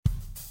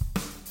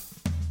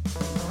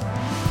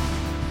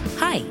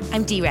Hi,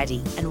 I'm Dee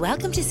Reddy, and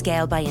welcome to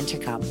Scale by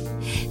Intercom.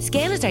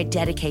 Scale is our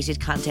dedicated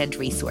content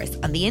resource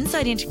on the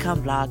Inside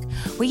Intercom blog,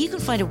 where you can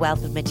find a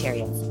wealth of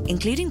materials,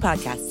 including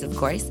podcasts, of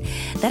course,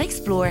 that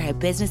explore how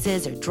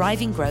businesses are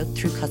driving growth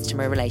through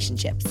customer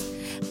relationships.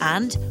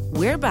 And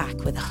we're back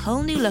with a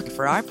whole new look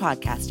for our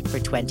podcast for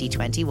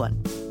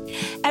 2021.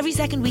 Every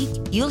second week,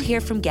 you'll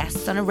hear from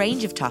guests on a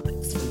range of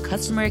topics, from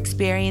customer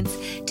experience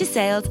to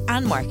sales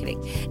and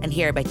marketing, and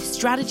hear about the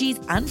strategies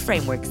and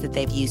frameworks that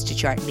they've used to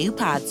chart new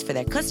paths for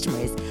their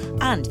customers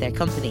and their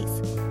companies.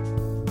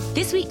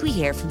 This week, we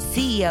hear from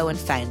CEO and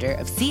founder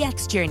of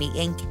CX Journey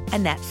Inc.,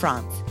 Annette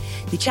Franz,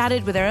 who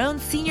chatted with our own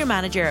Senior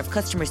Manager of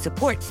Customer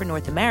Support for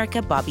North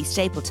America, Bobby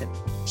Stapleton.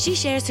 She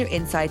shares her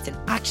insights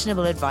and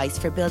actionable advice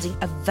for building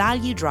a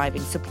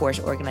value-driving support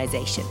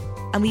organisation.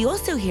 And we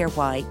also hear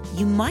why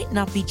you might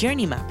not be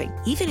journey mapping,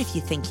 even if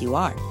you think you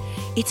are.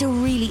 It's a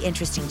really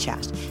interesting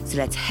chat, so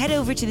let's head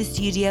over to the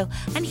studio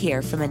and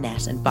hear from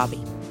Annette and Bobby.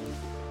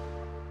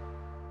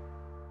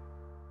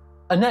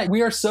 Annette,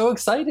 we are so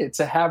excited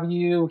to have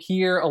you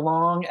here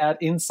along at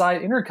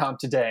Inside Intercom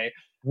today.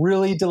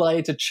 Really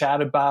delighted to chat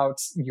about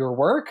your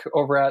work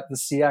over at the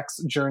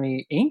CX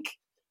Journey Inc.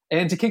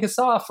 And to kick us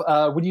off,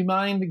 would you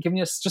mind giving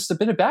us just a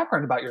bit of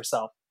background about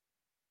yourself?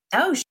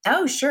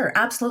 Oh, sure.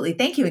 Absolutely.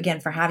 Thank you again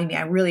for having me.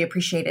 I really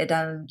appreciate it.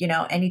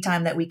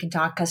 Anytime that we can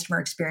talk customer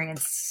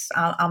experience,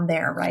 I'm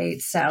there,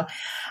 right? So,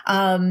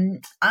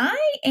 I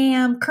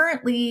am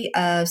currently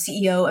a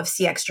CEO of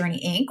CX Journey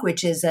Inc.,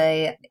 which is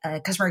a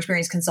customer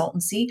experience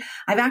consultancy.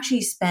 I've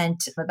actually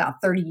spent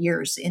about 30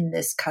 years in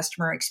this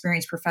customer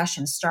experience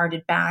profession,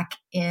 started back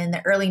in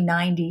the early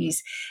 90s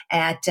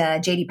at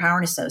JD Power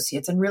and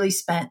Associates, and really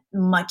spent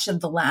much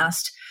of the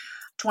last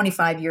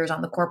 25 years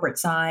on the corporate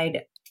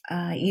side,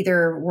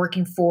 either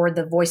working for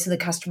the voice of the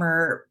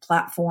customer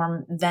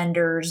platform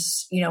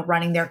vendors,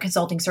 running their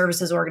consulting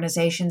services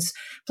organizations.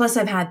 Plus,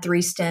 I've had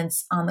 3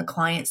 stints on the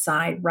client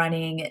side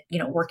running,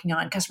 working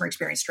on customer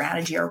experience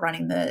strategy or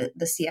running the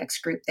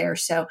CX group there.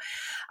 So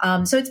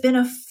it's been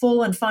a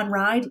full and fun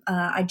ride.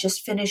 I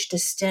just finished a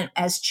stint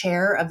as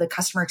chair of the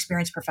Customer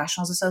Experience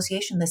Professionals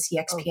Association, the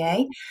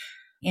CXPA.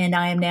 And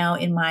I am now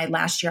in my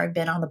last year. I've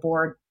been on the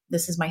board.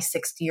 This is my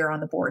 6th year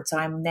on the board. So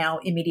I'm now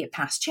immediate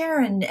past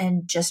chair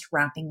and just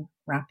wrapping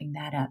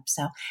that up.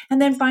 So,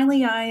 and then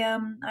finally,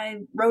 I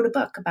wrote a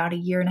book about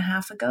 1.5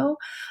 years ago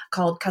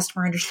called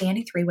Customer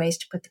Understanding: 3 Ways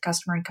to Put the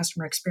Customer and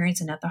Customer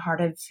Experience at the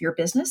Heart of Your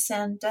Business.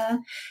 And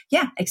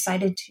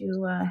excited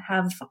to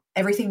have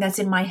everything that's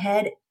in my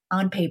head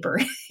on paper.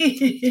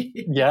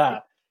 Yeah.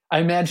 I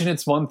imagine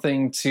it's one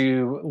thing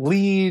to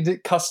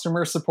lead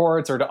customer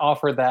supports or to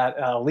offer that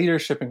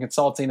leadership and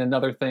consulting,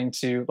 another thing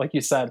to, like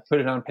you said, put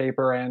it on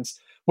paper. And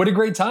what a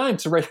great time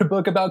to write a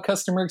book about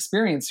customer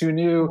experience. Who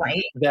knew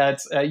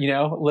that, a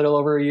little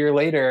over 1 year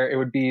later, it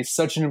would be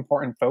such an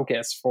important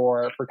focus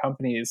for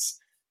companies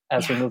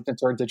as we moved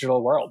into our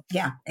digital world.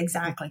 Yeah,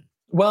 exactly.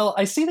 Well,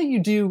 I see that you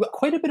do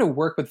quite a bit of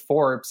work with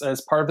Forbes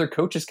as part of their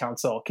Coaches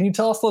Council. Can you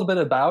tell us a little bit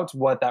about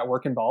what that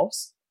work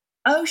involves?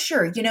 Oh,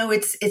 sure.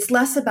 It's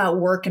less about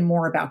work and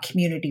more about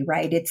community,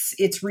 right?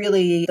 It's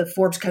really, the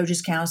Forbes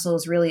Coaches Council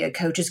is really a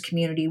coaches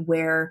community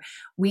where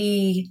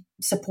we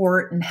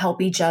support and help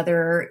each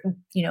other,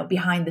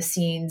 behind the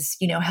scenes,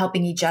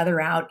 helping each other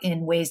out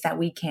in ways that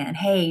we can.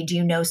 Hey, do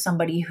you know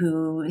somebody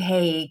who,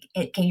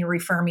 can you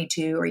refer me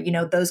to, or,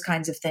 those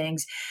kinds of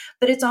things.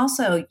 But it's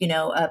also,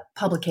 a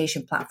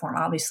publication platform.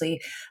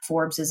 Obviously,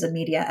 Forbes is a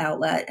media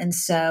outlet. And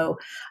so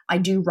I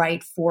do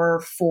write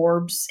for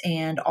Forbes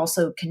and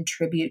also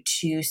contribute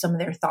to some of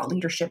their thought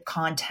leadership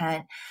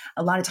content.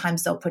 A lot of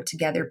times they'll put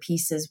together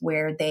pieces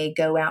where they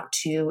go out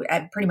to,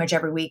 pretty much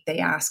every week, they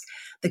ask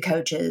the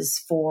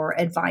coaches for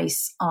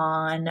advice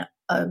on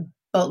a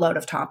boatload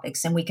of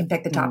topics, and we can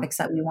pick the topics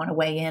that we want to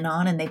weigh in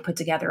on, and they put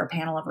together a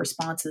panel of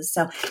responses.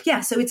 So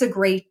it's a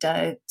great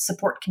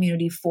support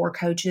community for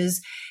coaches,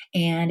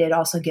 and it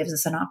also gives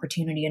us an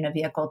opportunity and a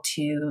vehicle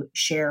to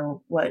share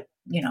what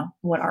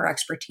our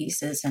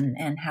expertise is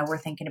and how we're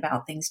thinking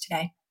about things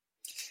today.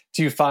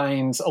 Do you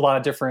find a lot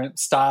of different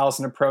styles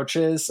and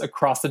approaches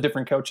across the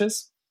different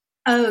coaches?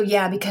 Oh,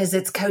 yeah, because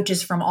it's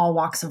coaches from all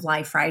walks of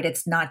life, right?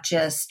 It's not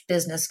just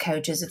business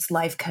coaches, it's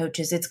life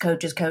coaches, it's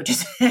coaches,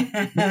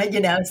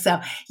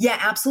 so yeah,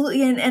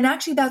 absolutely. And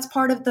actually that's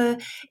part of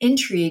the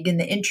intrigue and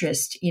the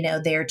interest,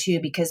 there too,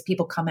 because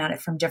people come at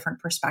it from different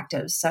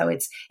perspectives. So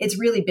it's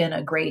really been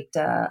a great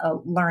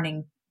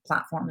learning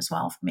platform as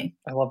well for me.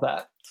 I love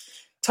that.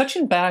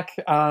 Touching back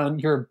on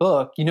your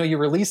book, you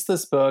released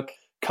this book,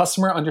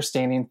 Customer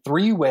Understanding: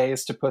 3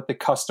 Ways to Put the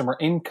Customer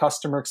in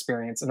Customer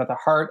Experience and at the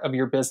Heart of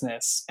Your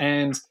Business.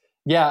 And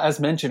as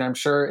mentioned, I'm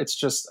sure it's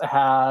just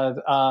had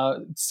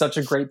such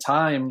a great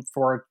time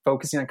for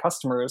focusing on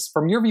customers.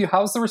 From your view,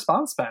 how's the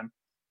response been?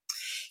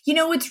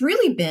 It's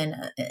really been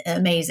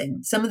amazing.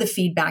 Some of the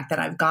feedback that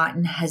I've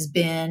gotten has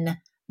been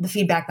the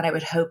feedback that I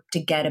would hope to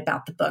get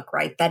about the book,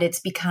 right? That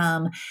it's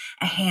become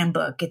a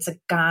handbook. It's a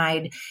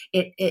guide.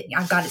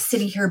 I've got it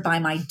sitting here by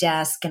my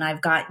desk, and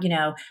I've got,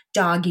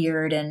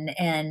 dog-eared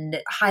and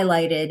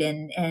highlighted,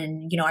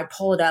 and I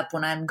pull it up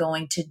when I'm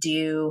going to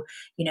do,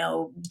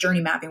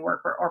 journey mapping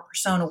work or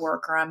persona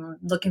work, or I'm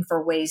looking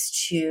for ways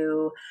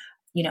to,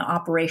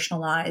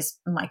 operationalize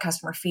my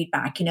customer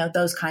feedback,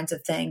 those kinds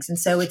of things. And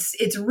so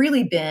it's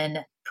really been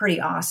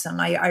pretty awesome.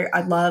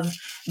 I love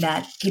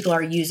that people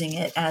are using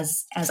it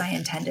as I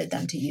intended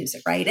them to use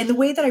it, right? And the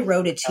way that I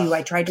wrote it too,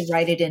 I tried to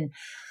write it in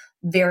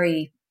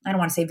I don't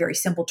want to say very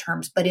simple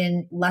terms, but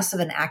in less of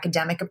an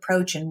academic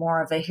approach and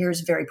more of a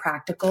here's very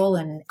practical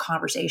and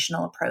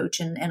conversational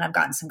approach. And I've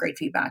gotten some great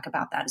feedback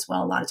about that as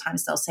well. A lot of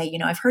times they'll say,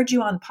 I've heard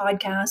you on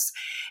podcasts,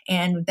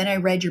 and then I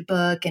read your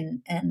book,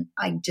 and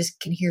I just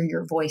can hear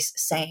your voice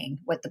saying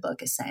what the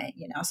book is saying,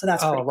 so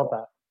that's pretty I love cool.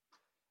 that.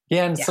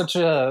 Yeah, and such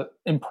a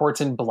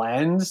important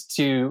blend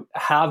to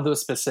have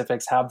those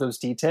specifics, have those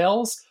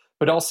details,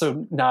 but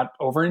also not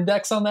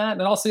over-index on that.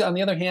 And also, on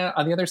the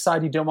other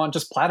side, you don't want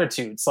just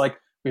platitudes. Like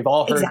we've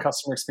all heard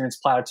customer experience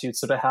platitudes,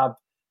 so to have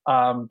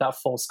that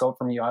full scope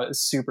from you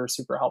is super,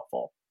 super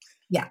helpful.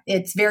 Yeah,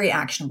 it's very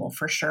actionable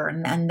for sure,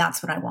 and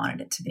that's what I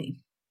wanted it to be.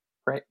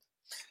 Great.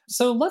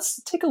 So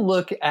let's take a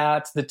look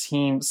at the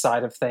team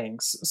side of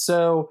things.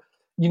 So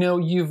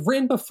you've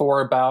written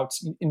before about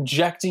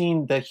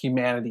injecting the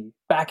humanity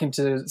back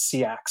into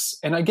CX.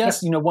 And I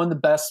guess, one of the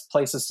best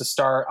places to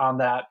start on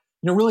that,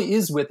 really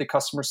is with the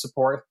customer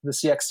support, the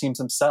CX teams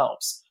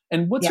themselves.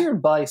 And what's your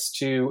advice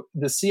to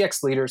the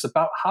CX leaders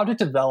about how to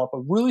develop a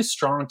really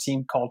strong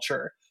team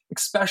culture,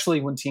 especially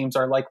when teams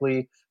are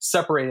likely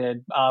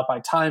separated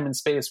by time and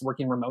space,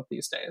 working remote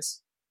these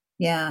days?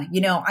 Yeah.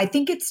 I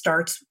think it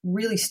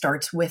really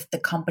starts with the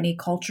company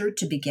culture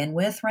to begin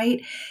with,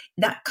 right?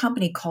 That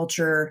company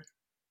culture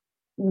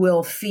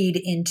will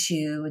feed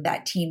into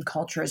that team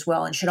culture as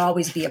well, and should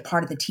always be a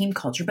part of the team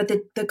culture. But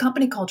the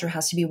company culture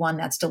has to be one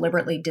that's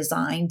deliberately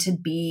designed to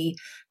be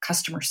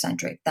customer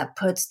centric, that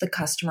puts the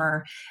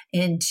customer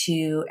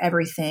into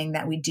everything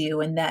that we do,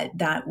 and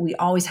that we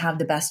always have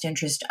the best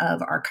interest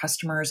of our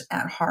customers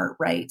at heart,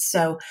 right?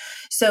 So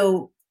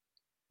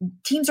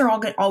teams are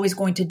always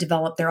going to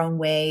develop their own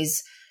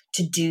ways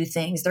to do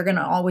things. They're going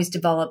to always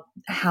develop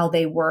how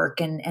they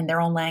work and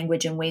their own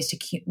language and ways to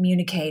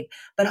communicate.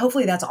 But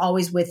hopefully that's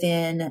always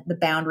within the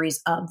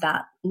boundaries of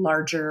that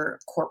larger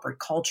corporate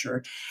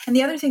culture. And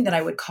the other thing that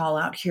I would call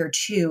out here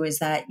too is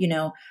that,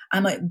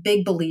 I'm a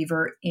big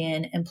believer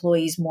in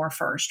employees more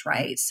first,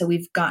 right? So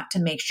we've got to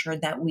make sure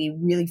that we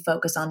really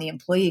focus on the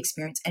employee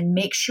experience and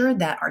make sure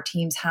that our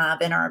teams have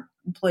and our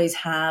employees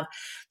have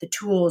the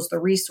tools, the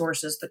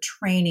resources, the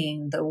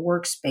training, the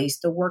workspace,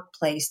 the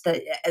workplace,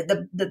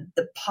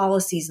 the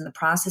policies and the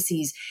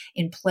processes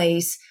in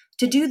place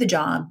to do the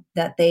job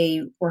that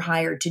they were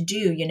hired to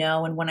do,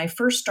 And when I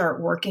first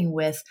start working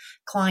with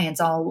clients,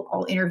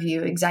 I'll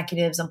interview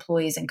executives,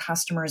 employees, and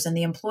customers. And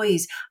the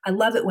employees, I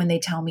love it when they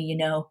tell me,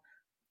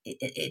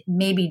 it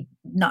maybe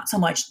not so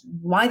much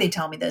why they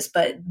tell me this,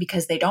 but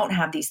because they don't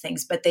have these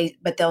things, but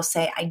they'll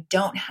say, I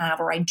don't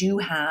have, or I do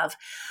have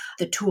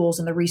the tools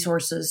and the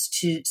resources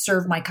to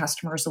serve my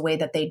customers the way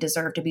that they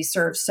deserve to be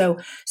served. So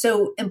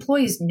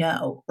employees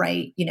know,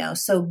 right?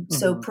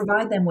 So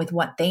provide them with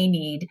what they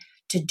need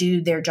to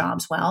do their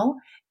jobs well.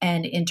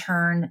 And in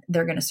turn,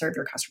 they're going to serve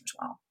your customers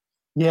well.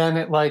 Yeah.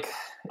 And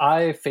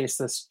I face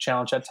this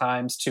challenge at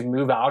times to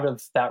move out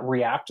of that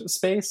react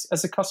space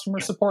as a customer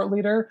support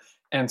leader.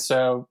 And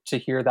so to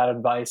hear that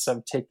advice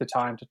of take the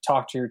time to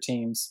talk to your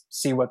teams,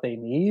 see what they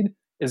need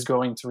is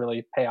going to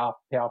really pay off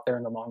there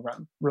in the long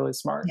run. Really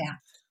smart. Yeah,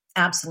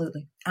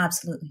 absolutely.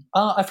 Absolutely.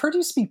 I've heard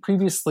you speak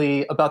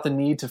previously about the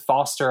need to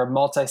foster a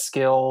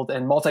multi-skilled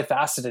and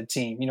multifaceted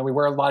team. We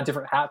wear a lot of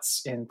different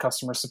hats in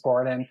customer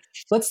support. And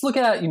let's look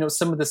at,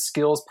 some of the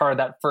skills part of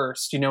that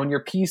first. In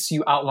your piece,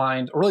 you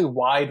outlined a really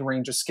wide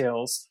range of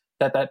skills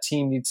that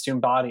team needs to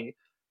embody.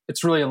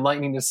 It's really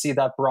enlightening to see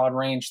that broad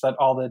range that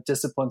all the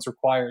disciplines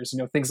requires,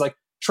 things like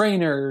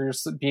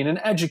trainers, being an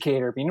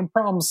educator, being a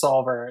problem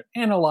solver,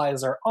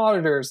 analyzer,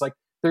 auditors,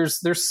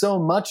 there's so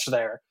much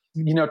there.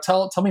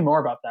 Tell me more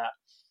about that.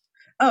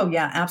 Oh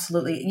yeah,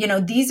 absolutely.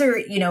 These are,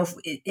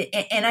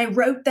 and I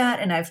wrote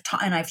that and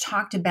I've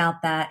talked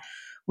about that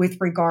with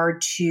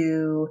regard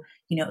to,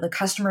 the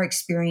customer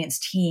experience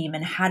team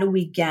and how do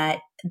we get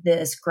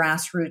this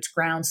grassroots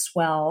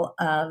groundswell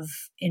of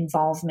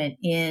involvement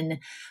in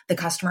the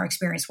customer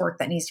experience work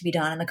that needs to be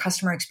done and the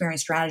customer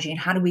experience strategy, and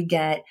how do we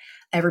get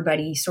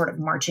everybody sort of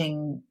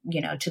marching,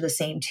 to the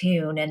same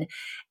tune.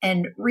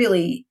 And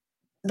really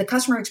the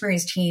customer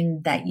experience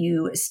team that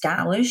you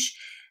establish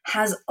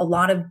has a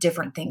lot of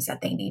different things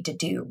that they need to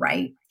do,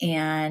 right?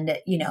 And,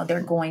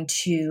 they're going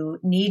to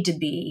need to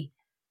be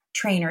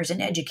trainers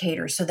and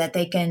educators so that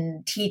they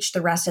can teach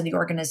the rest of the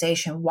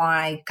organization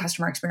why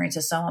customer experience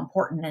is so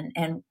important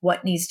and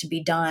what needs to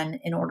be done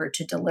in order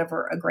to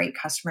deliver a great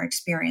customer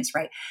experience,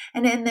 right?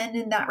 And then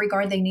in that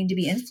regard, they need to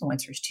be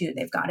influencers too.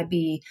 They've got to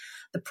be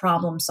the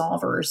problem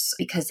solvers,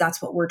 because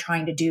that's what we're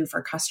trying to do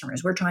for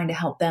customers. We're trying to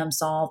help them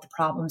solve the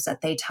problems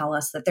that they tell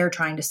us that they're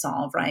trying to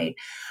solve, right?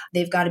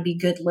 They've got to be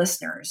good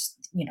listeners.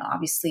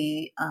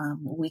 Obviously,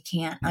 we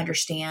can't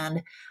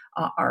understand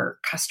our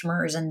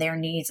customers and their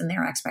needs and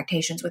their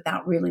expectations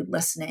without really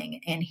listening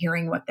and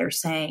hearing what they're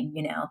saying.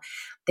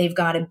 They've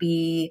got to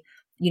be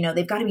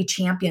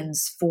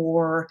champions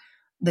for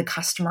the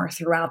customer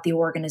throughout the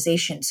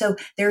organization. So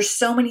there's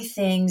so many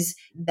things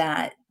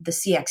that the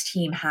CX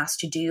team has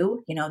to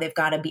do. They've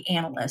got to be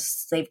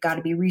analysts, they've got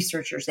to be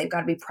researchers, they've got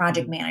to be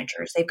project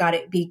managers, they've got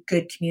to be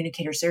good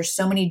communicators. There's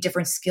so many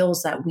different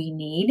skills that we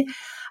need.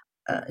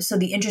 So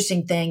the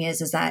interesting thing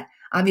is that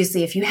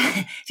obviously if you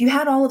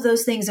had all of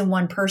those things in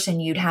one person,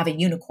 you'd have a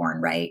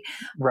unicorn, right?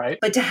 Right.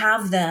 But to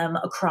have them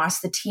across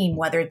the team,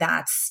 whether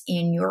that's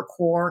in your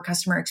core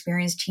customer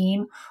experience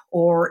team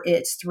or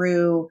it's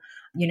through,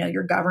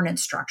 your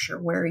governance structure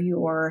where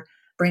you're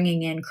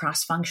bringing in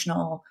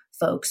cross-functional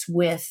folks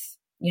with,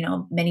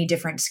 many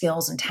different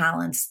skills and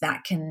talents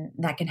that can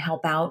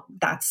help out.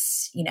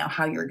 That's,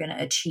 how you're going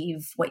to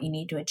achieve what you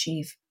need to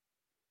achieve.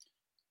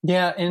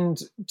 Yeah. And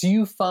do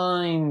you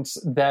find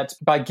that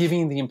by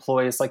giving the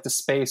employees the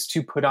space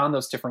to put on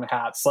those different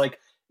hats,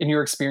 in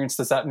your experience,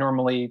 does that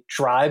normally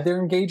drive their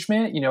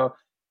engagement,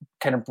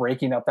 kind of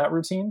breaking up that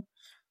routine?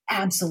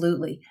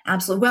 Absolutely.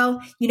 Absolutely.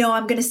 Well,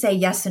 I'm going to say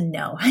yes and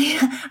no.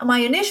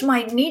 My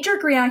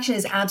knee-jerk reaction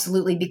is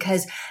absolutely,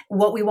 because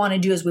what we want to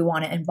do is we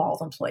want to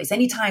involve employees.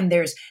 Anytime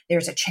there's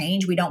a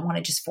change, we don't want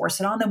to just force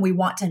it on them. We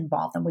want to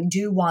involve them. We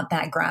do want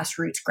that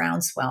grassroots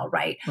groundswell,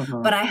 right?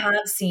 Mm-hmm. But I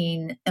have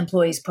seen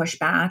employees push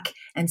back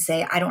and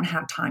say, I don't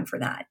have time for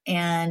that.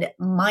 And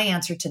my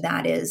answer to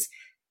that is,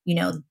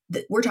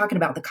 we're talking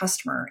about the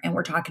customer and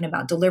we're talking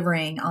about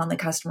delivering on the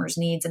customer's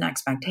needs and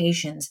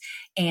expectations.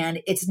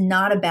 And it's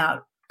not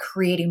about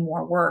creating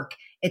more work.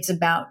 It's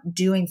about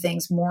doing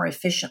things more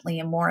efficiently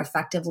and more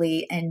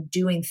effectively and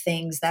doing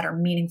things that are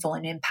meaningful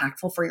and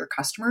impactful for your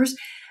customers.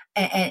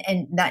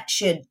 And that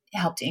should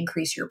help to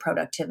increase your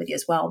productivity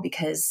as well,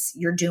 because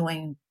you're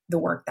doing the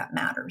work that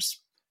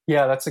matters.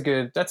 Yeah, that's a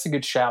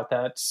good shout.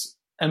 That's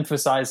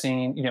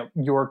emphasizing,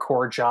 your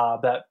core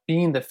job, that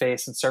being the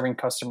face and serving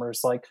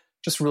customers,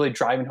 just really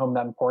driving home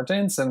that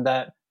importance, and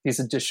that these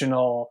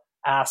additional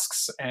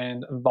asks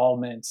and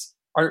involvements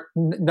are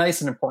nice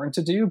and important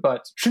to do,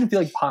 but shouldn't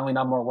feel like piling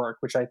on more work,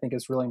 which I think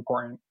is really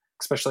important,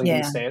 especially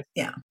these days.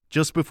 Yeah.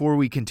 Just before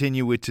we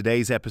continue with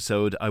today's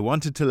episode, I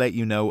wanted to let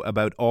you know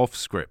about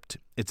OffScript.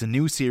 It's a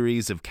new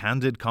series of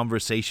candid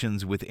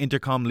conversations with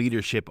Intercom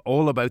leadership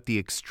all about the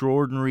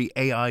extraordinary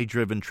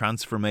AI-driven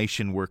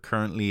transformation we're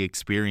currently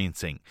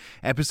experiencing.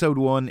 Episode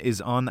 1 is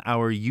on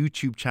our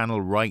YouTube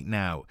channel right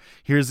now.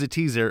 Here's a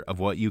teaser of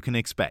what you can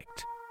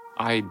expect.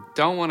 I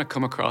don't want to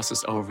come across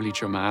as overly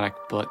dramatic,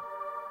 but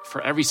for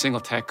every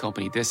single tech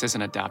company, this is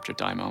an adapt or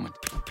die moment.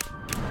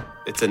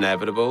 It's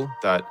inevitable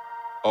that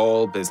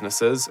all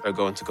businesses are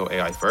going to go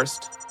AI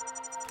first.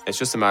 It's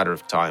just a matter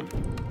of time.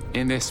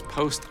 In this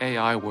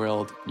post-AI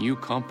world, new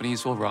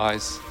companies will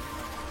rise,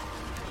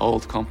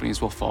 old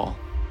companies will fall.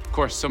 Of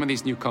course, some of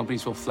these new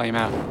companies will flame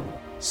out.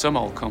 Some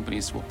old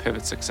companies will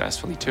pivot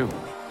successfully too.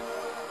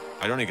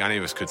 I don't think any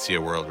of us could see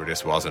a world where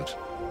this wasn't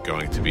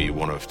going to be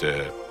one of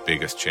the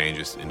biggest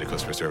changes in the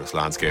customer service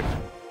landscape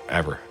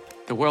ever.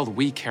 The world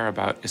we care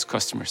about is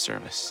customer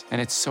service,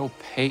 and it's so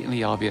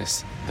patently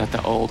obvious that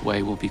the old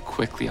way will be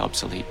quickly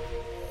obsolete.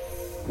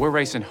 We're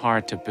racing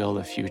hard to build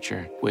a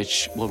future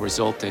which will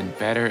result in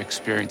better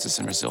experiences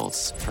and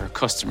results for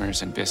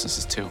customers and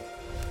businesses too.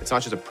 It's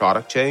not just a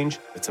product change,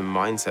 it's a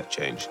mindset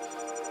change.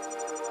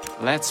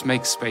 Let's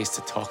make space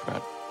to talk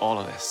about all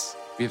of this.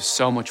 We have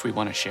so much we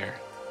want to share.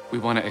 We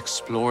want to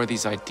explore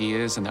these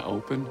ideas in the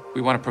open. We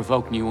want to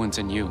provoke new ones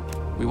in you.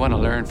 We want to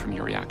learn from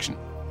your reaction.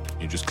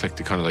 You just click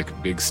the kind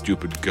of big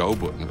stupid go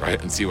button,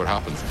 right, and see what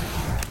happens.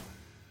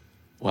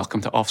 Welcome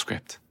to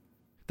OffScript.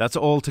 That's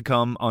all to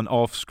come on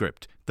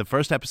OffScript. The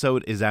first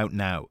episode is out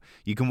now.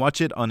 You can watch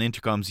it on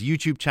Intercom's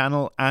YouTube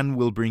channel, and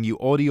we'll bring you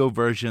audio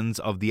versions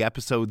of the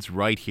episodes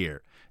right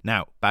here.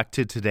 Now, back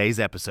to today's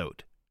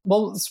episode.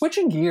 Well,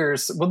 switching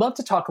gears, we'd love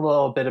to talk a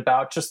little bit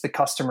about just the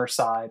customer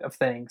side of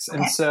things. Okay.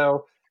 And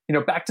so,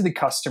 back to the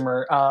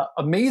customer,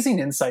 amazing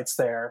insights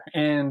there.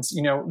 And,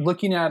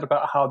 looking at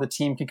about how the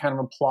team can kind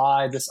of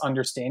apply this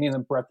understanding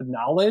and breadth of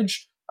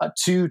knowledge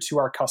to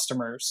our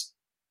customers.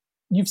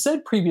 You've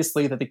said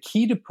previously that the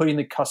key to putting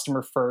the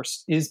customer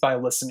first is by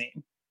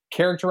listening,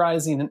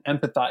 characterizing and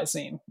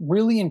empathizing.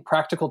 Really, in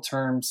practical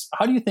terms,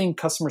 how do you think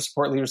customer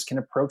support leaders can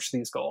approach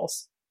these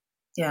goals?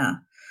 Yeah.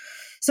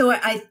 So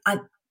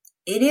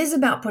it is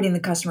about putting the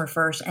customer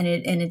first, and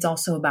it's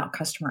also about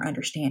customer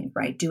understanding,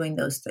 right? Doing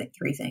those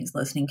three things: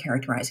 listening,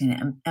 characterizing,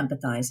 and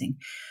empathizing.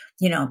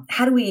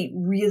 How do we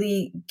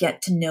really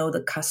get to know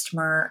the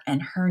customer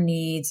and her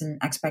needs and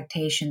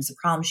expectations, the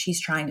problems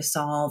she's trying to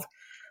solve,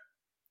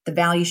 the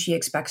value she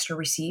expects to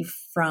receive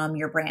from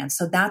your brand.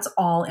 So that's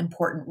all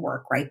important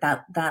work, right?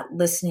 That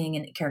listening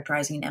and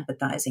characterizing and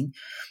empathizing.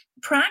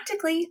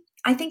 Practically,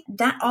 I think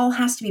that all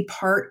has to be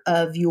part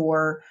of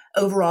your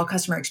overall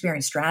customer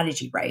experience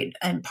strategy, right?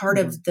 And part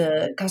of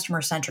the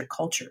customer-centric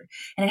culture.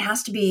 And it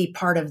has to be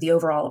part of the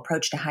overall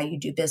approach to how you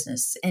do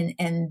business.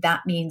 And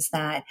that means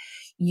that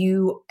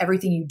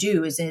everything you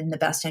do is in the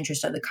best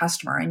interest of the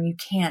customer. And you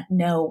can't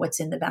know what's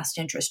in the best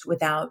interest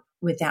without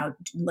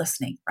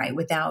listening, right?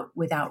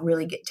 Without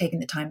really taking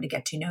the time to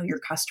get to know your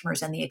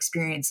customers and the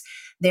experience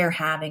they're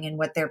having and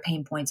what their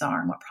pain points are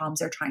and what problems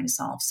they're trying to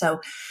solve.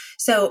 So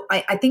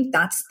I think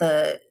that's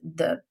the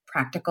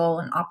practical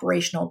and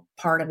operational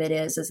part of it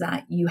is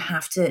that you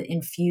have to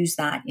infuse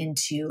that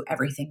into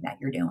everything that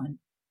you're doing.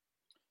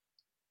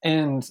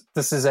 And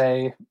this is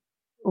a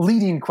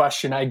leading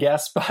question, I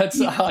guess, but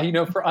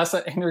for us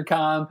at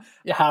Intercom,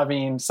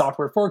 having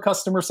software for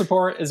customer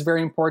support is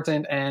very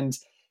important. And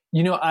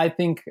I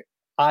think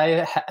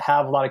I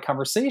have a lot of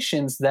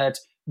conversations that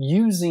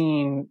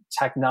using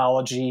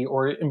technology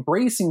or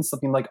embracing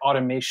something like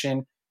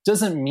automation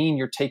doesn't mean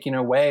you're taking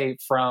away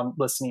from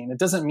listening. It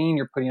doesn't mean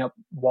you're putting up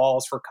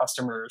walls for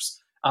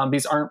customers.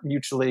 These aren't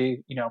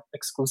mutually,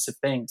 exclusive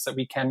things, that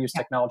we can use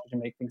technology to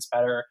make things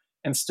better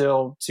and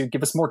still to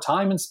give us more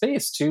time and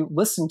space to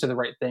listen to the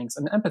right things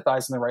and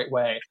empathize in the right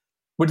way.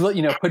 Putting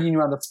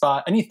you on the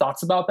spot, any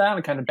thoughts about that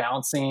and kind of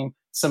balancing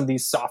some of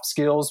these soft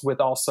skills with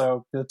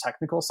also the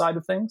technical side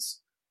of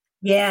things?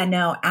 Yeah,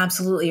 no,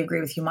 absolutely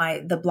agree with you.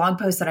 The blog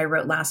post that I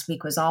wrote last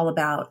week was all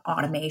about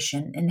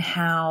automation and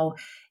how,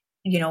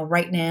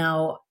 right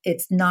now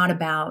it's not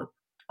about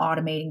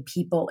automating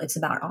people, it's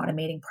about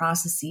automating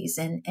processes.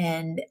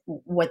 And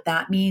what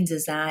that means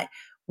is that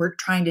we're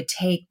trying to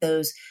take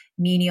those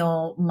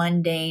menial,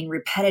 mundane,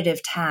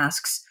 repetitive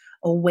tasks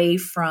away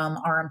from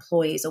our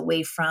employees,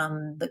 away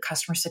from the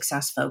customer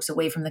success folks,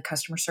 away from the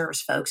customer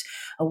service folks,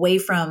 away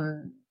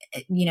from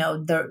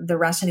the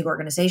rest of the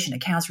organization,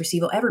 accounts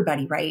receivable,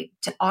 everybody, right?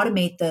 To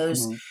automate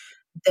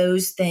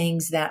those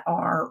things that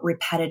are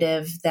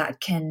repetitive, that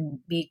can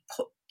be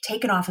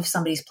taken off of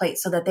somebody's plate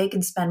so that they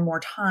can spend more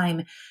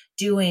time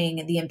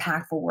doing the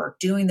impactful work,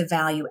 doing the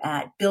value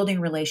add, building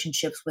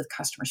relationships with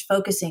customers,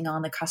 focusing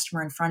on the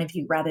customer in front of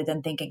you rather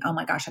than thinking, oh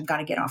my gosh, I've got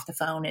to get off the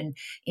phone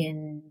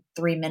in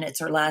 3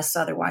 minutes or less.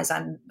 Otherwise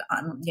I'm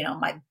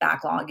my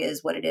backlog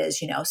is what it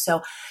is,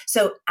 So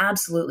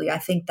absolutely. I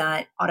think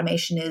that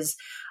automation is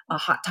a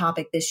hot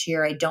topic this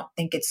year. I don't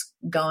think it's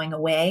going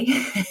away.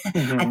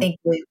 I think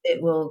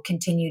it will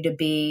continue to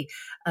be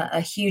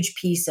a huge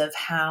piece of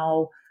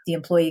how the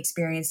employee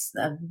experience,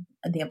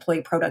 the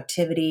employee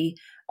productivity,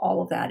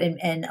 all of that,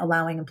 and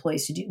allowing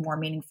employees to do more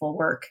meaningful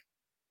work.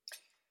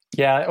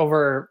 Yeah,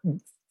 for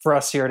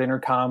us here at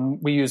Intercom,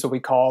 we use what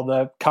we call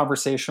the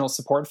conversational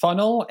support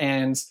funnel.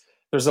 And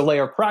there's a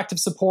layer of proactive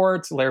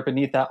support, a layer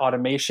beneath that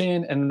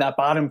automation. And that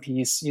bottom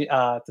piece,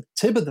 the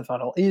tip of the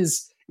funnel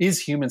is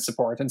human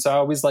support. And so I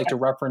always like to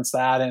reference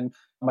that. And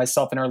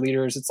myself and our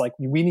leaders, it's like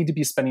we need to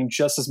be spending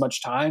just as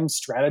much time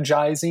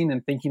strategizing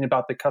and thinking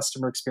about the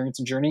customer experience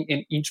and journey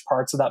in each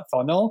parts of that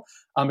funnel,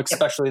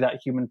 especially that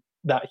human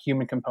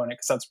component,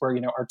 because that's where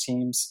our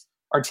teams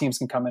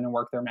can come in and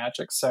work their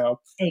magic. So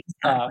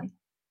exactly.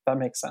 That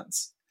makes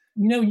sense.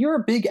 You're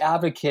a big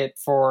advocate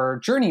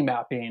for journey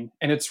mapping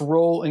and its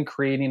role in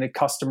creating a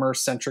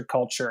customer-centric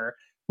culture.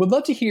 Would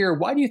love to hear,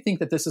 why do you think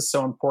that this is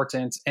so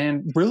important,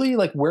 and really,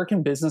 where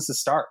can businesses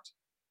start?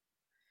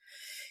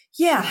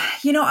 Yeah,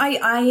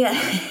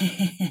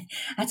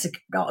 that's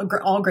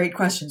all great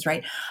questions,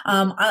 right?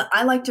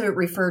 I like to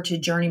refer to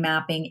journey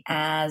mapping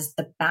as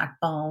the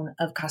backbone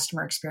of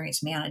customer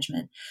experience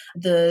management.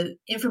 The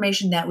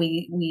information that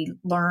we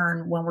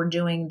learn when we're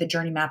doing the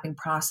journey mapping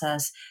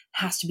process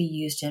has to be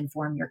used to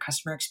inform your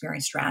customer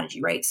experience strategy,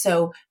 right?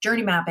 So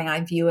journey mapping, I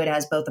view it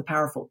as both a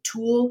powerful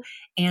tool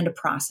and a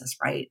process,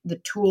 right?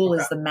 The tool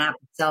is the map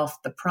itself.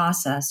 The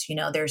process,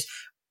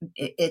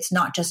 it's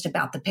not just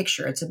about the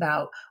picture. It's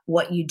about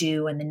what you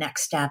do and the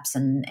next steps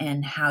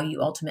and how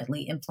you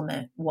ultimately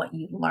implement what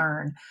you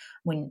learn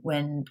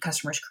when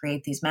customers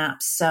create these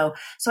maps. So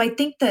I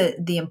think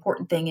the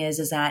important thing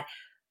is that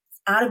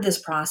out of this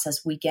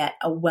process, we get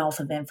a wealth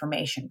of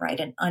information, right?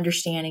 An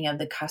understanding of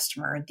the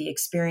customer, the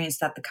experience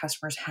that the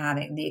customer's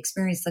having, the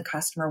experience the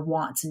customer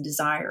wants and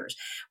desires.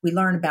 We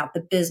learn about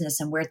the business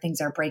and where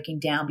things are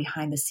breaking down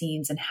behind the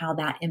scenes and how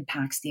that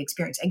impacts the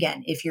experience.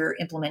 Again, if you're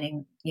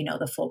implementing,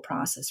 the full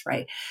process,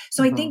 right?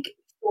 So I think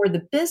for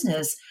the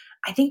business,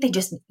 I think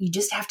you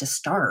just have to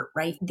start,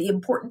 right? The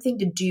important thing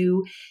to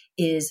do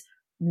is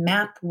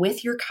map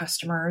with your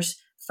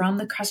customers from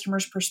the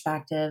customer's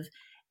perspective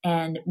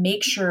and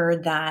make sure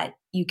that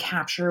you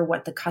capture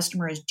what the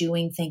customer is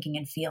doing, thinking,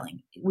 and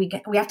feeling. We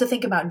have to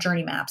think about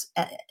journey maps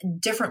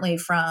differently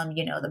from,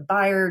 the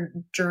buyer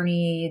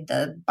journey,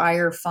 the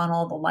buyer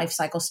funnel, the life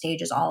cycle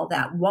stages, all of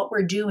that. What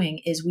we're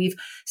doing is we've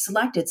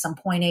selected some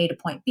point A to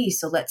point B.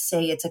 So let's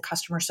say it's a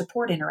customer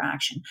support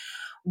interaction.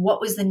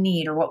 What was the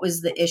need or what was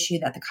the issue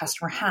that the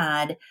customer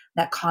had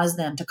that caused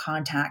them to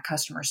contact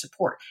customer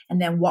support? And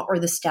then what were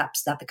the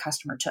steps that the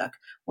customer took?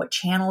 What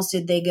channels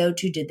did they go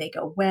to? Did they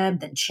go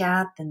web, then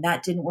chat? Then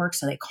that didn't work,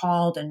 so they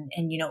called. And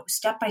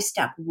step by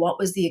step, what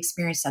was the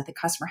experience that the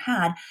customer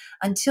had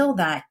until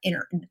that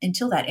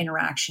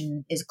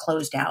interaction is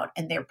closed out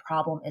and their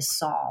problem is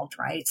solved,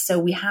 right? So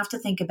we have to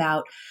think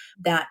about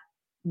that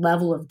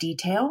level of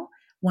detail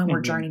when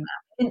we're journey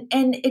mapping.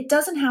 And it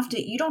doesn't have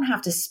to, you don't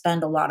have to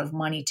spend a lot of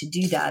money to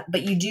do that,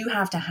 but you do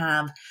have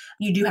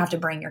to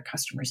bring your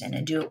customers in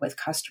and do it with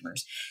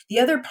customers. The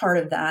other part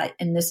of that,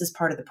 and this is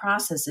part of the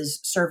process, is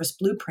service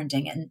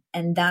blueprinting.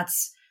 And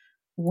that's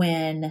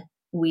when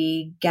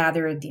we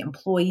gather the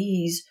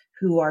employees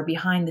who are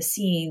behind the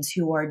scenes,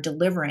 who are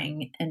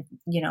delivering and,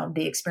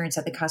 the experience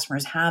that the customer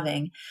is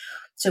having.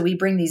 So we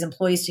bring these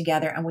employees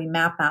together and we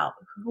map out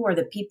who are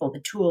the people, the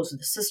tools,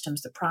 the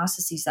systems, the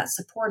processes that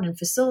support and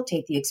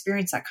facilitate the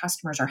experience that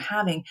customers are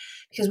having,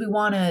 because we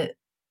want to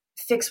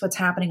fix what's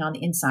happening on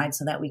the inside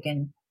so that we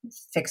can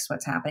fix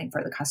what's happening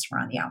for the customer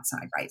on the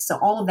outside, right? So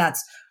all of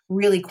that's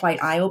really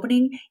quite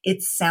eye-opening.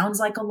 It sounds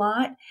like a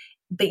lot,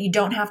 but you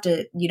don't have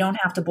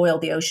to boil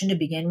the ocean to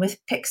begin with.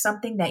 Pick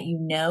something that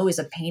is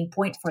a pain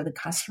point for the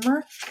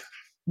customer,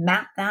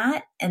 map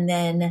that, and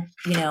then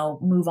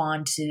move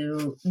on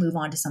to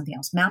something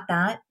else. Map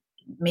that,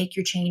 make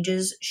your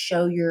changes,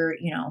 show your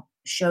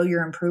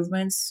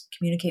improvements,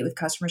 communicate with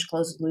customers,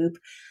 close the loop,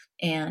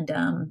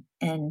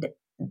 and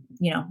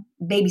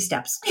baby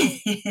steps.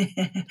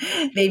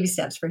 Baby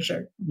steps for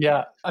sure.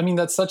 Yeah. I mean,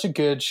 that's such a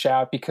good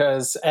shout,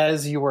 because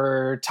as you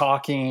were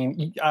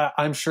talking,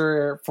 I'm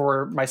sure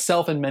for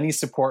myself and many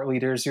support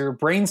leaders, your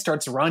brain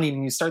starts running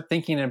and you start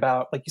thinking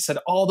about, like you said,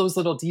 all those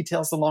little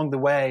details along the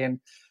way, and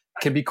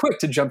can be quick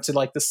to jump to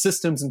like the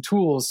systems and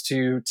tools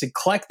to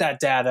collect that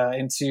data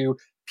and to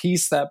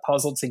piece that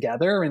puzzle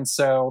together. And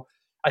so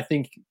I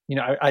think,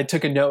 I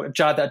took a note,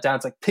 jot that down.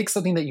 It's like, pick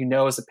something that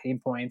is a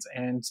pain point,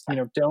 and,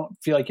 don't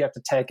feel like you have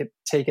to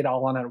take it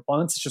all on at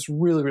once. It's just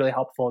really, really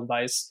helpful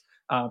advice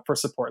for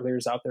support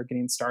leaders out there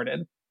getting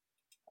started.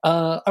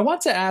 I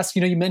want to ask,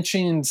 you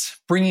mentioned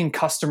bringing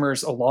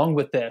customers along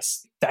with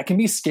this. That can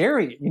be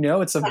scary.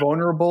 It's a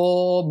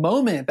vulnerable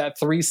moment, that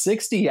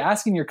 360,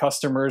 asking your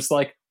customers,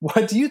 like,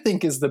 what do you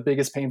think is the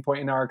biggest pain point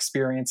in our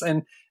experience?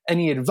 And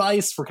any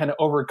advice for kind of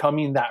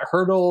overcoming that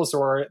hurdles,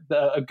 or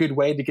a good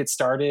way to get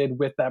started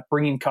with that,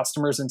 bringing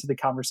customers into the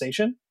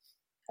conversation?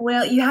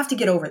 Well, you have to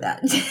get over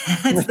that.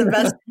 That's the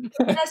best.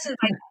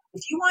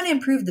 If you want to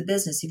improve the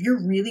business, if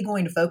you're really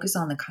going to focus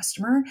on the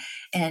customer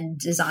and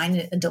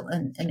design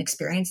an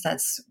experience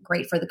that's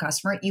great for the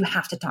customer, you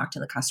have to talk to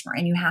the customer,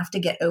 and you have to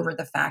get over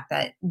the fact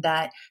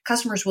that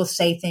customers will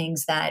say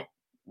things that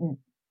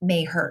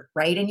may hurt,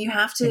 right? And you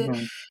have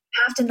to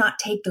not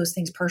take those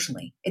things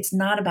personally. It's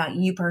not about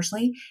you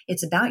personally.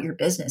 It's about your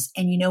business.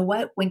 And you know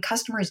what? When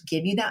customers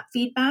give you that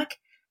feedback,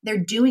 they're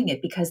doing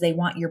it because they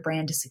want your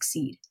brand to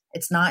succeed.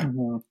 It's not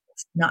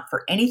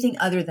for anything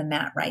other than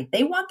that, right?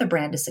 They want the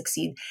brand to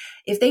succeed.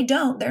 If they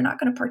don't, they're not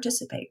going to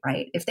participate,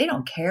 right? If they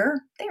don't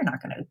care, they're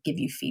not going to give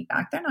you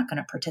feedback. They're not going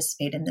to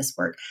participate in this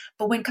work.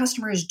 But when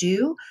customers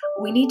do,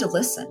 we need to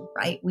listen,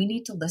 right? We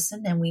need to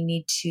listen, and we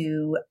need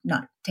to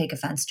not take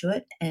offense to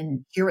it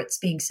and hear what's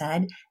being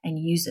said and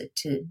use it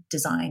to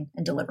design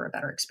and deliver a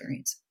better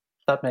experience.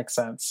 That makes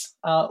sense.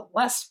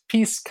 Last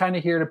piece kind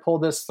of here to pull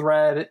this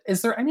thread.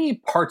 Is there any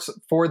parts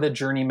for the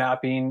journey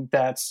mapping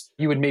that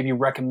you would maybe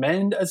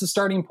recommend as a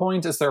starting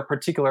point? Is there a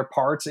particular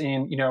part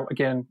in,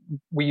 again,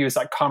 we use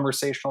that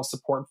conversational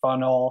support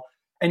funnel,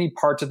 any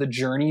parts of the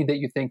journey that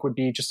you think would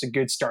be just a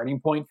good starting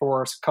point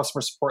for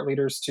customer support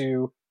leaders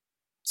to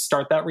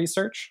start that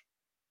research?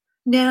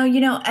 No,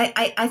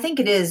 I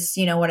think it is,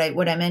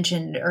 what I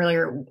mentioned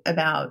earlier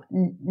about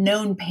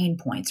known pain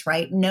points,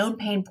 right? Known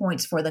pain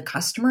points for the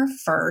customer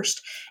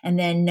first, and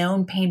then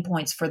known pain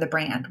points for the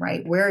brand,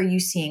 right? Where are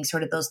you seeing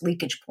sort of those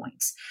leakage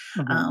points?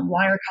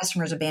 Why are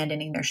customers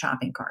abandoning their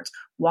shopping carts?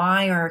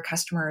 Why are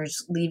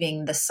customers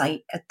leaving the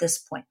site at this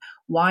point?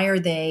 Why are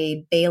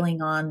they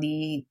bailing on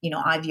the,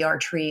 IVR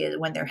tree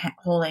when they're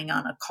holding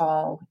on a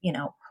call?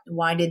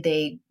 Why did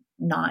they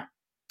not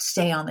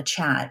stay on the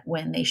chat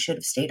when they should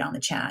have stayed on the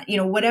chat?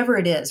 Whatever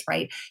it is,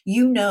 right?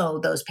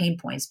 Those pain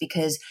points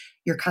because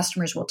your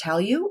customers will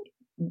tell you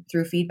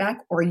through feedback,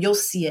 or you'll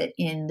see it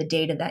in the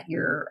data that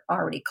you're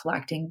already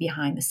collecting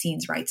behind the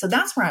scenes, right? So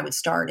that's where I would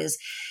start is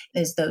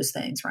those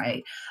things,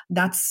 right?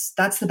 That's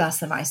the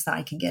best advice that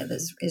I can give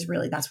is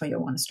really, that's where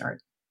you'll want to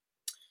start.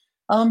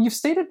 You've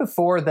stated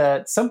before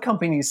that some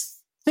companies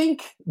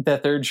think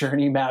that they're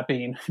journey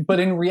mapping, but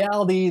in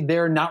reality,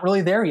 they're not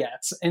really there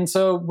yet. And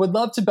so would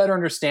love to better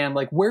understand,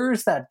 like, where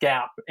is that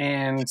gap,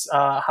 and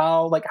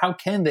how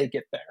can they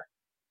get there?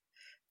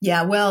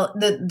 Yeah, well,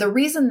 the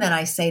reason that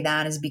I say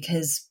that is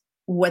because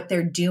what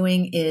they're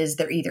doing is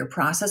they're either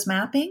process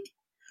mapping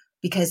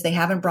because they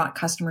haven't brought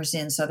customers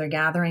in. So they're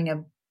gathering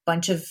a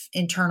bunch of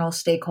internal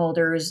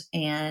stakeholders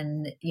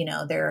and,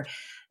 they're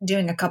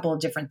doing a couple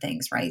of different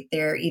things, right?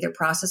 They're either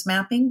process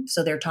mapping.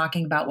 So they're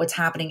talking about what's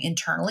happening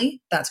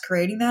internally that's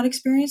creating that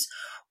experience,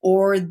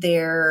 or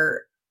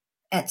they're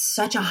at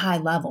such a high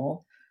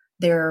level,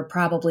 they're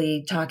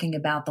probably talking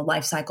about the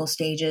life cycle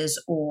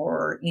stages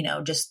or,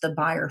 just the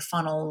buyer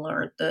funnel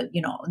or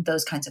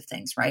those kinds of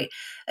things, right?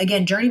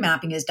 Again, journey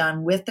mapping is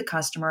done with the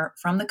customer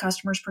from the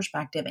customer's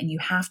perspective, and you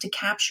have to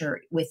capture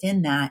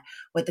within that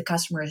what the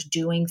customer is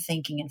doing,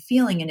 thinking, and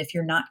feeling. And if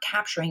you're not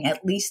capturing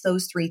at least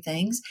those three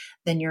things,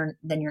 then you're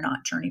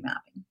not journey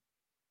mapping.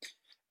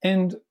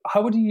 And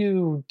how would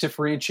you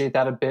differentiate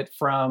that a bit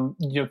from,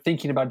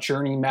 thinking about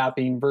journey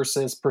mapping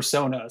versus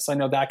personas? I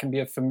know that can be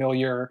a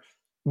familiar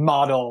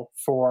model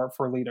for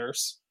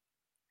leaders.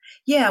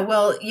 Yeah,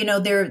 well,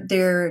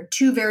 they're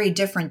two very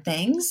different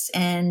things,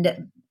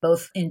 and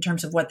both in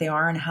terms of what they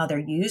are and how they're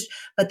used,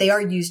 but they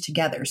are used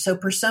together. So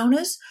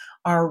personas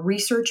are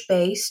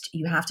research-based.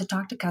 You have to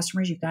talk to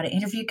customers. You've got to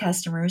interview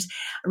customers.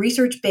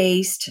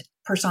 Research-based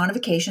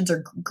personifications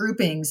or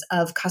groupings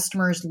of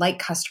customers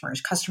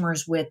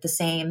with the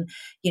same,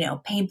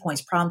 pain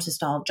points, problems to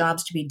solve,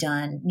 jobs to be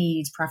done,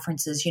 needs,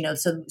 preferences,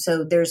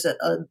 so there's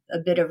a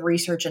bit of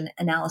research and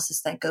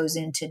analysis that goes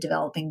into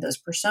developing those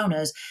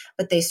personas,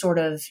 but they sort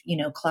of,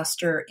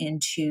 cluster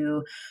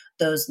into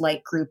those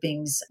like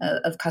groupings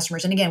of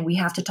customers. And again, we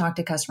have to talk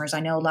to customers.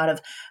 I know a lot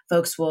of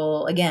folks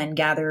will, again,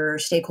 gather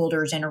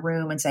stakeholders in a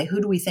room and say,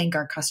 who do we think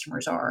our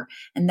customers are?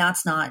 And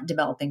that's not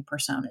developing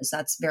personas.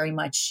 That's very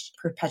much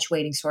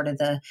perpetuating sort of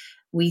the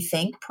we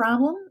think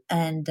problem.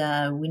 And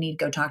we need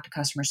to go talk to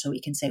customers so we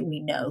can say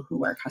we know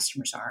who our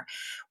customers are.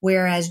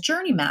 Whereas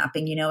journey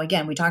mapping,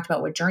 again, we talked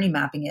about what journey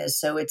mapping is.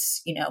 So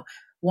it's,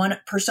 one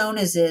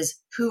personas is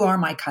who are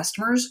my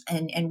customers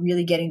and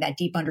really getting that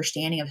deep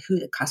understanding of who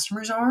the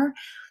customers are.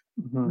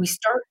 Mm-hmm. We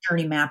start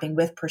journey mapping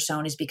with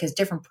personas because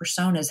different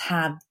personas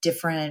have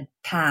different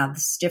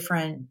paths,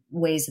 different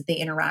ways that they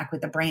interact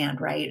with the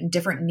brand, right? And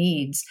different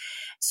needs.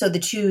 So the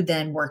two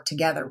then work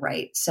together,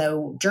 right?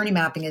 So journey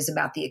mapping is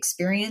about the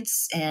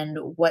experience and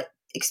what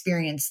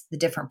experience the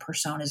different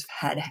personas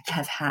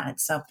have had.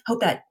 So hope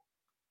that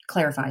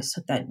clarifies,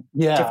 hope that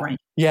differentiates.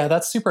 Yeah,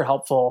 that's super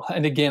helpful.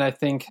 And again, I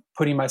think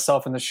putting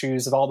myself in the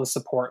shoes of all the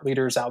support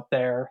leaders out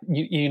there,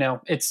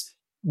 it's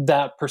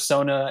that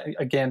persona,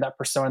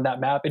 that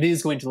map, it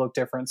is going to look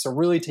different. So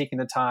really taking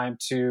the time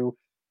to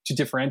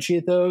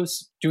differentiate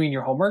those, doing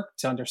your homework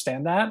to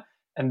understand that,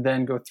 and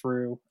then go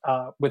through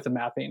with the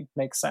mapping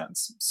makes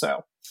sense.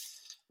 So,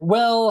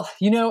 well,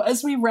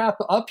 as we wrap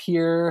up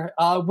here,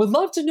 would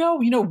love to know,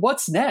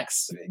 what's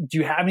next? Do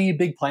you have any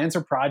big plans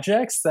or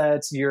projects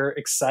that you're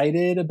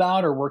excited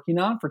about or working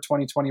on for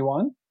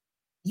 2021?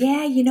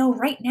 Yeah,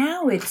 right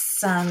now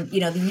it's,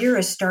 the year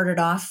has started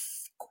off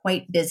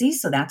quite busy,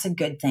 so that's a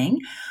good thing.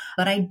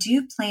 But I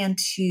do plan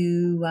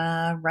to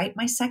write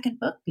my second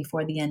book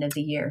before the end of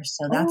the year.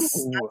 So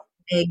that's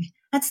big.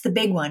 That's the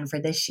big one for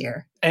this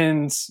year.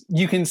 And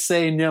you can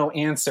say no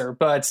answer,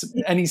 but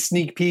any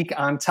sneak peek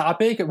on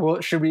topic?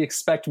 Should we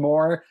expect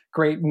more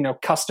great,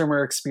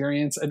 customer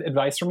experience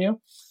advice from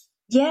you?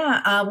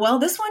 Yeah. Well,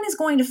 this one is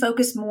going to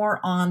focus more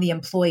on the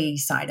employee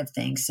side of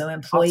things. So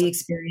employee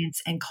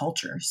experience and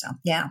culture. So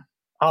yeah.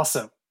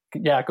 Awesome.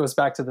 Yeah. It goes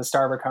back to the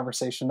start of our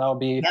conversation. That'll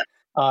be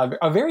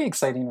a very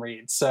exciting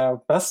read.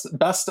 So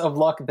best of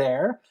luck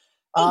there.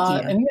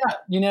 And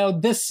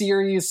this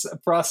series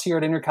for us here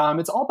at Intercom,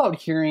 it's all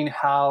about hearing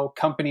how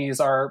companies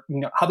are,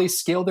 how they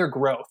scale their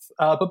growth.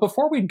 But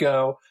before we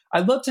go,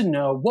 I'd love to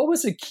know, what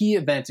was a key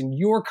event in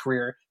your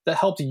career that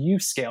helped you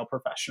scale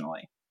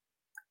professionally?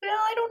 Well,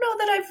 I don't know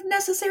that I've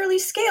necessarily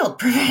scaled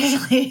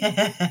professionally.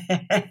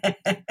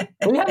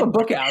 Well, you have a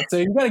book out, so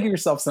you've got to give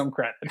yourself some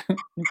credit.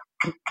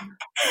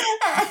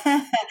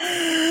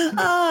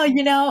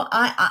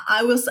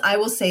 I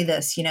will say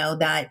this,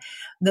 that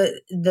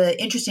the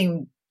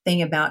interesting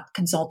thing about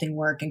consulting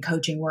work and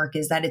coaching work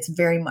is that it's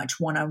very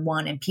much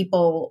one-on-one, and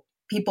people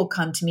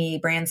come to me,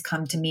 brands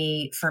come to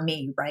me for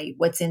me, right?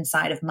 What's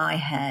inside of my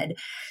head.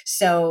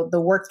 So the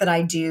work that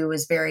I do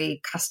is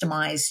very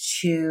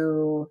customized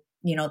to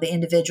the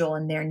individual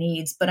and their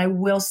needs. But I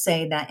will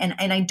say that,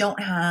 and I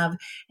don't have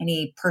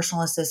any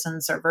personal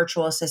assistants or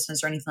virtual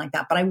assistants or anything like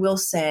that, but I will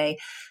say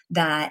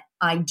that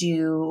I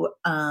do,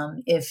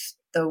 if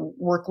the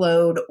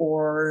workload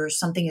or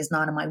something is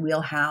not in my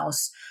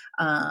wheelhouse,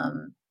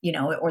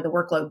 or the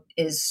workload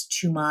is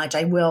too much,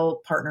 I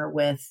will partner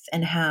with,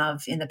 and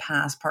have in the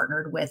past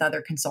partnered with,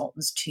 other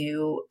consultants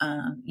to,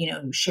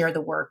 share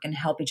the work and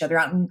help each other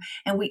out.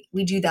 And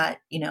we do that,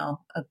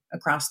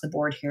 across the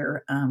board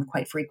here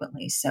quite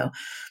frequently. So,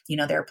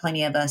 there are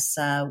plenty of us,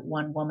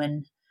 one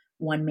woman,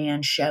 one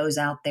man shows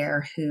out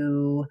there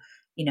who,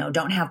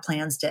 don't have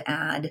plans to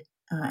add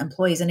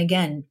employees. And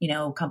again,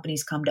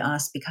 companies come to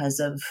us because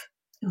of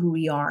who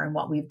we are and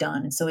what we've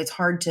done. And so it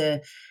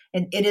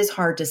is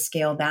hard to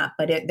scale that,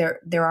 but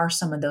there are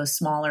some of those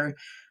smaller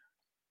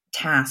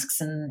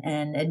tasks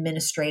and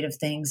administrative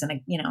things. And,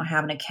 I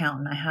have an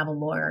accountant, I have a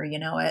lawyer,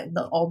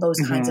 all those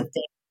kinds of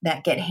things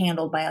that get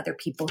handled by other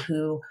people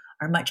who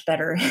are much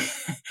better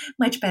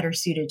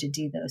suited to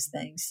do those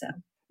things. So.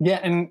 Yeah.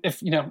 And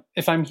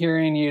if I'm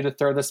hearing you, to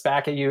throw this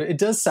back at you, it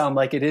does sound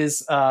like it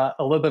is a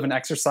little bit of an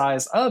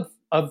exercise of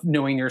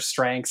knowing your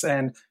strengths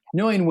and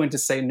knowing when to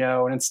say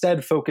no, and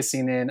instead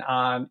focusing in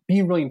on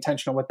being really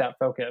intentional with that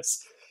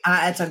focus.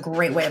 It's a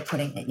great way of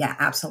putting it. Yeah,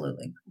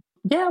 absolutely.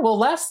 Yeah. Well,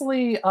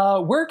 lastly,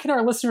 where can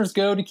our listeners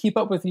go to keep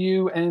up with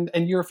you and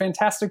your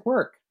fantastic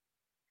work?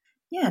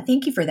 Yeah,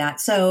 thank you for that.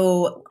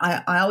 So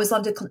I always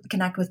love to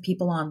connect with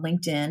people on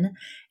LinkedIn,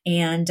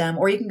 and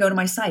or you can go to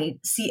my site,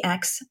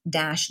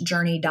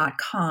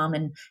 cx-journey.com,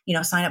 and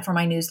sign up for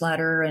my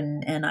newsletter.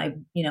 And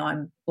I'm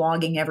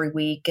blogging every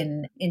week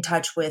and in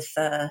touch with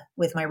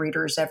my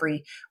readers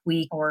every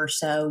week or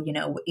so.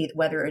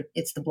 Whether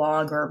it's the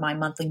blog or my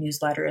monthly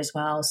newsletter as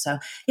well. So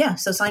yeah,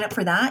 so sign up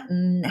for that,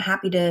 and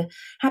happy to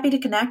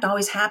connect.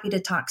 Always happy to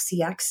talk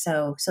CX.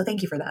 So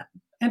thank you for that.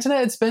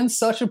 Antoinette, it's been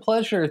such a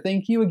pleasure.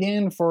 Thank you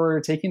again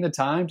for taking the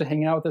time to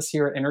hang out with us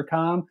here at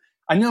Intercom.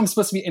 I know I'm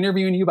supposed to be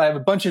interviewing you, but I have a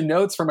bunch of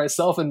notes for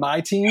myself and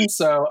my team.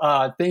 So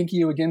thank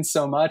you again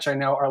so much. I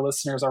know our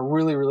listeners are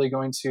really, really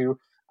going to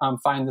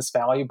find this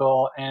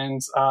valuable,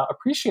 and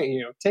appreciate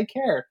you. Take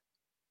care.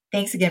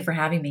 Thanks again for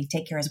having me.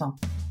 Take care as well.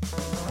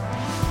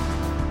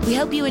 We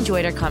hope you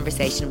enjoyed our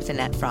conversation with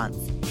Annette Franz.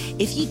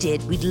 If you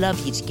did, we'd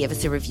love you to give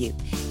us a review.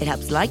 It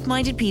helps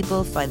like-minded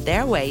people find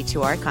their way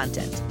to our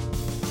content.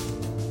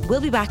 We'll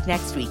be back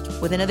next week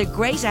with another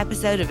great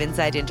episode of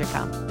Inside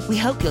Intercom. We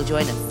hope you'll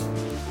join us.